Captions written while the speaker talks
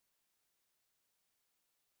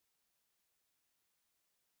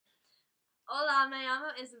Hola, me llamo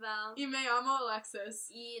Isabel. Y me llamo Alexis.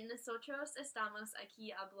 Y nosotros estamos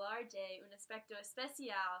aquí a hablar de un aspecto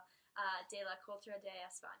especial de la cultura de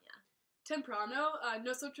España. Temprano,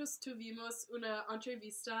 nosotros tuvimos una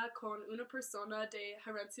entrevista con una persona de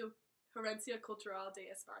gerencia cultural de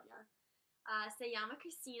España. Se llama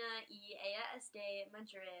Cristina y ella es de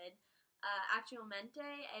Madrid. Actualmente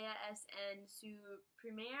ella es en su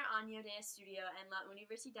primer año de estudio en la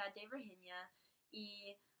Universidad de Virginia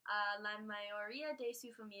y la mayoría de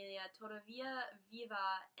su familia todavía vive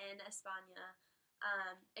en España,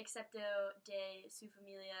 excepto de su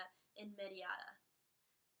familia inmediata.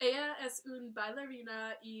 Ella es una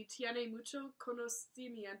bailarina y tiene mucho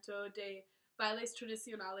conocimiento de bailes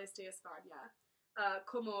tradicionales de España,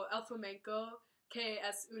 como el flamenco, que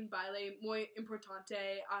es un baile muy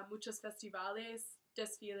importante a muchos festivales,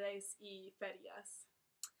 desfiles y ferias.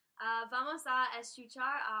 Vamos a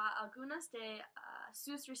escuchar algunas de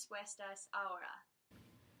sus respuestas ahora.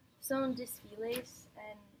 ¿Son desfiles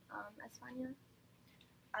en España?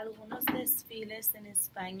 Algunos desfiles en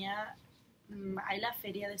España, hay la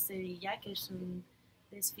Feria de Sevilla, que es un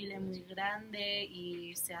desfile muy grande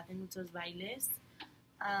y se hacen muchos bailes.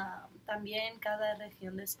 También cada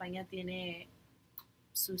región de España tiene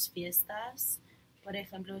sus fiestas. Por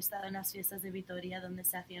ejemplo, he estado en las fiestas de Vitoria donde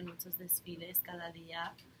se hacían muchos desfiles cada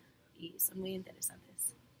día y son muy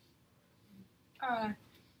interesantes.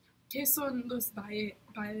 ¿Qué son los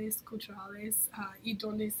bailes culturales y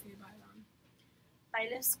dónde se bailan?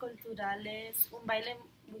 Bailes culturales, un baile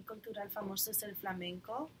muy cultural famoso es el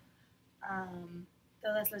flamenco.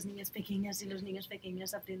 Todas las niñas pequeñas y los niños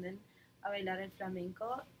pequeños aprenden a bailar el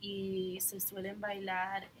flamenco y se suelen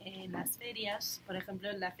bailar en las ferias, por ejemplo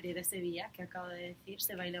en la Feria de Sevilla, que acabo de decir,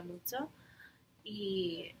 se baila mucho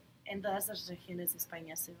y en todas las regiones de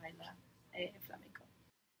España se baila flamenco.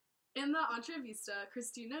 En la entrevista,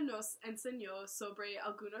 Cristina nos enseñó sobre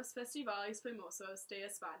algunos festivales famosos de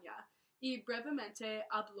España y brevemente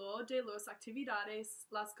habló de las actividades,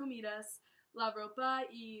 las comidas, la ropa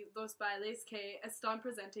y los bailes que están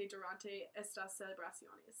presentes durante estas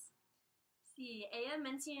celebraciones. Sí, ella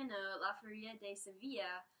mencionó la Feria de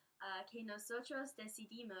Sevilla, que nosotros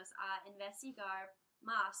decidimos a investigar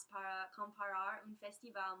más para comparar un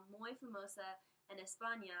festival muy famoso en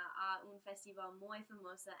España a un festival muy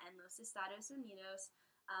famoso en los Estados Unidos,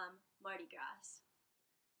 Mardi Gras.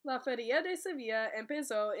 La Feria de Sevilla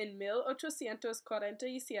empezó en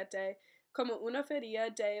 1847 como una feria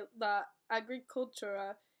de la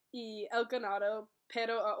agricultura y el ganado,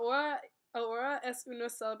 pero ahora es una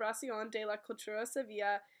celebración de la cultura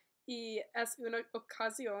sevilla y es una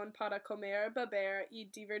ocasión para comer, beber y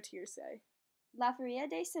divertirse. La Feria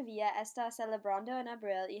de Sevilla está celebrando en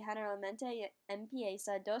abril y generalmente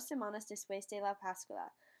empieza 2 semanas después de la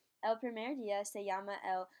Pascua. El primer día se llama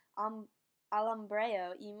el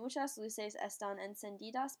alambreo y muchas luces están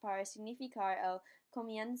encendidas para significar el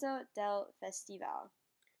comienzo del festival.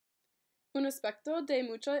 Un aspecto de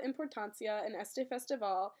mucha importancia en este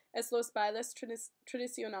festival es los bailes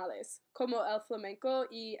tradicionales, como el flamenco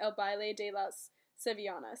y el baile de las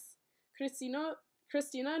sevillanas. Cristina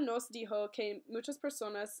nos dijo que muchas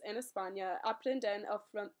personas en España aprenden el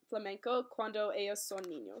flamenco cuando ellos son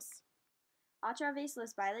niños. A través de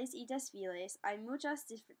los bailes y desfiles hay muchas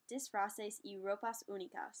disfraces y ropas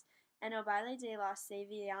únicas. En el baile de las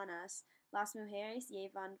sevillanas, las mujeres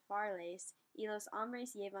llevan farles y los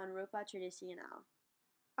hombres llevan ropa tradicional.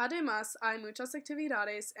 Además, hay muchas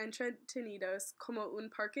actividades entretenidas como un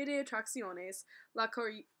parque de atracciones, la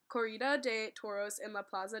corrida de toros en la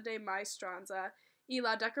Plaza de Maestranza y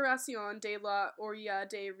la decoración de la orilla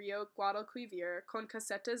del río Guadalquivir con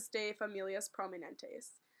casetas de familias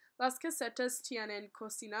prominentes. Las casetas tienen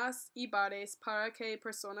cocinas y bares para que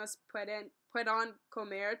personas puedan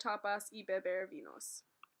comer tapas y beber vinos.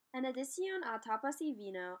 En adición a tapas y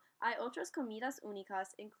vino, hay otras comidas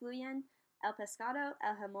únicas, incluyen el pescado,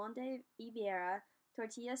 el jamón de Ibera,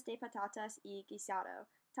 tortillas de patatas y guisado.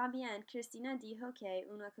 También Cristina dijo que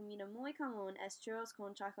una comida muy común es churros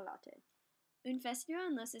con chocolate. Un festival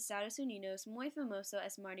en los Estados Unidos muy famoso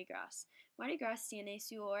es Mardi Gras. Mardi Gras tiene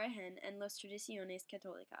su origen en las tradiciones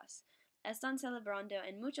católicas. Están celebrando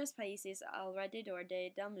en muchos países alrededor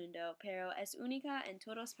del mundo, pero es única en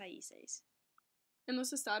todos los países. En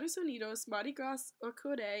los Estados Unidos, Mardi Gras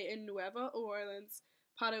ocurre en Nueva Orleans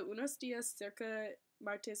para unos días cerca de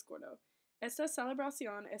Martes Gordo. Esta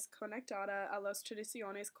celebración es conectada a las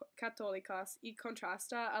tradiciones católicas y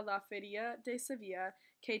contrasta a la Feria de Sevilla,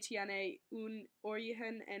 que tiene un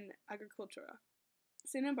origen en agricultura.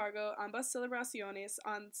 Sin embargo, ambas celebraciones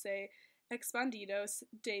han se expandido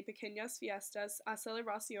de pequeñas fiestas a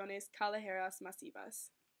celebraciones callejeras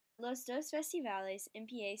masivas. Los dos festivales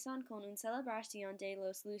empiezan con una celebración de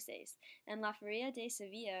los luces en la Feria de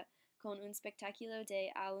Sevilla con un espectáculo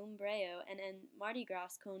de alumbrado en el Mardi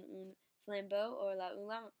Gras con un flambeau o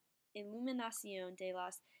la iluminación de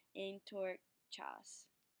las antorchas.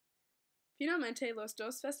 Finalmente, los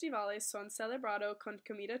dos festivales son celebrados con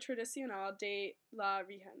comida tradicional de la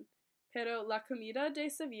región, pero la comida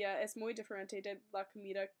de Sevilla es muy diferente de la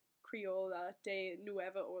comida criolla de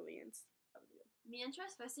Nueva Orleans.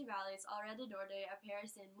 Mientras festivales alrededor de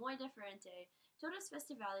parecen muy diferentes, todos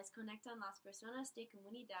festivales conectan las personas de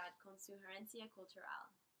comunidad con su herencia cultural.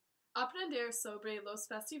 Aprender sobre los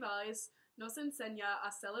festivales nos enseña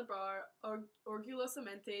a celebrar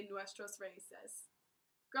orgullosamente nuestras raíces.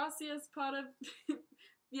 Gracias por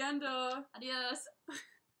viendo. Adiós.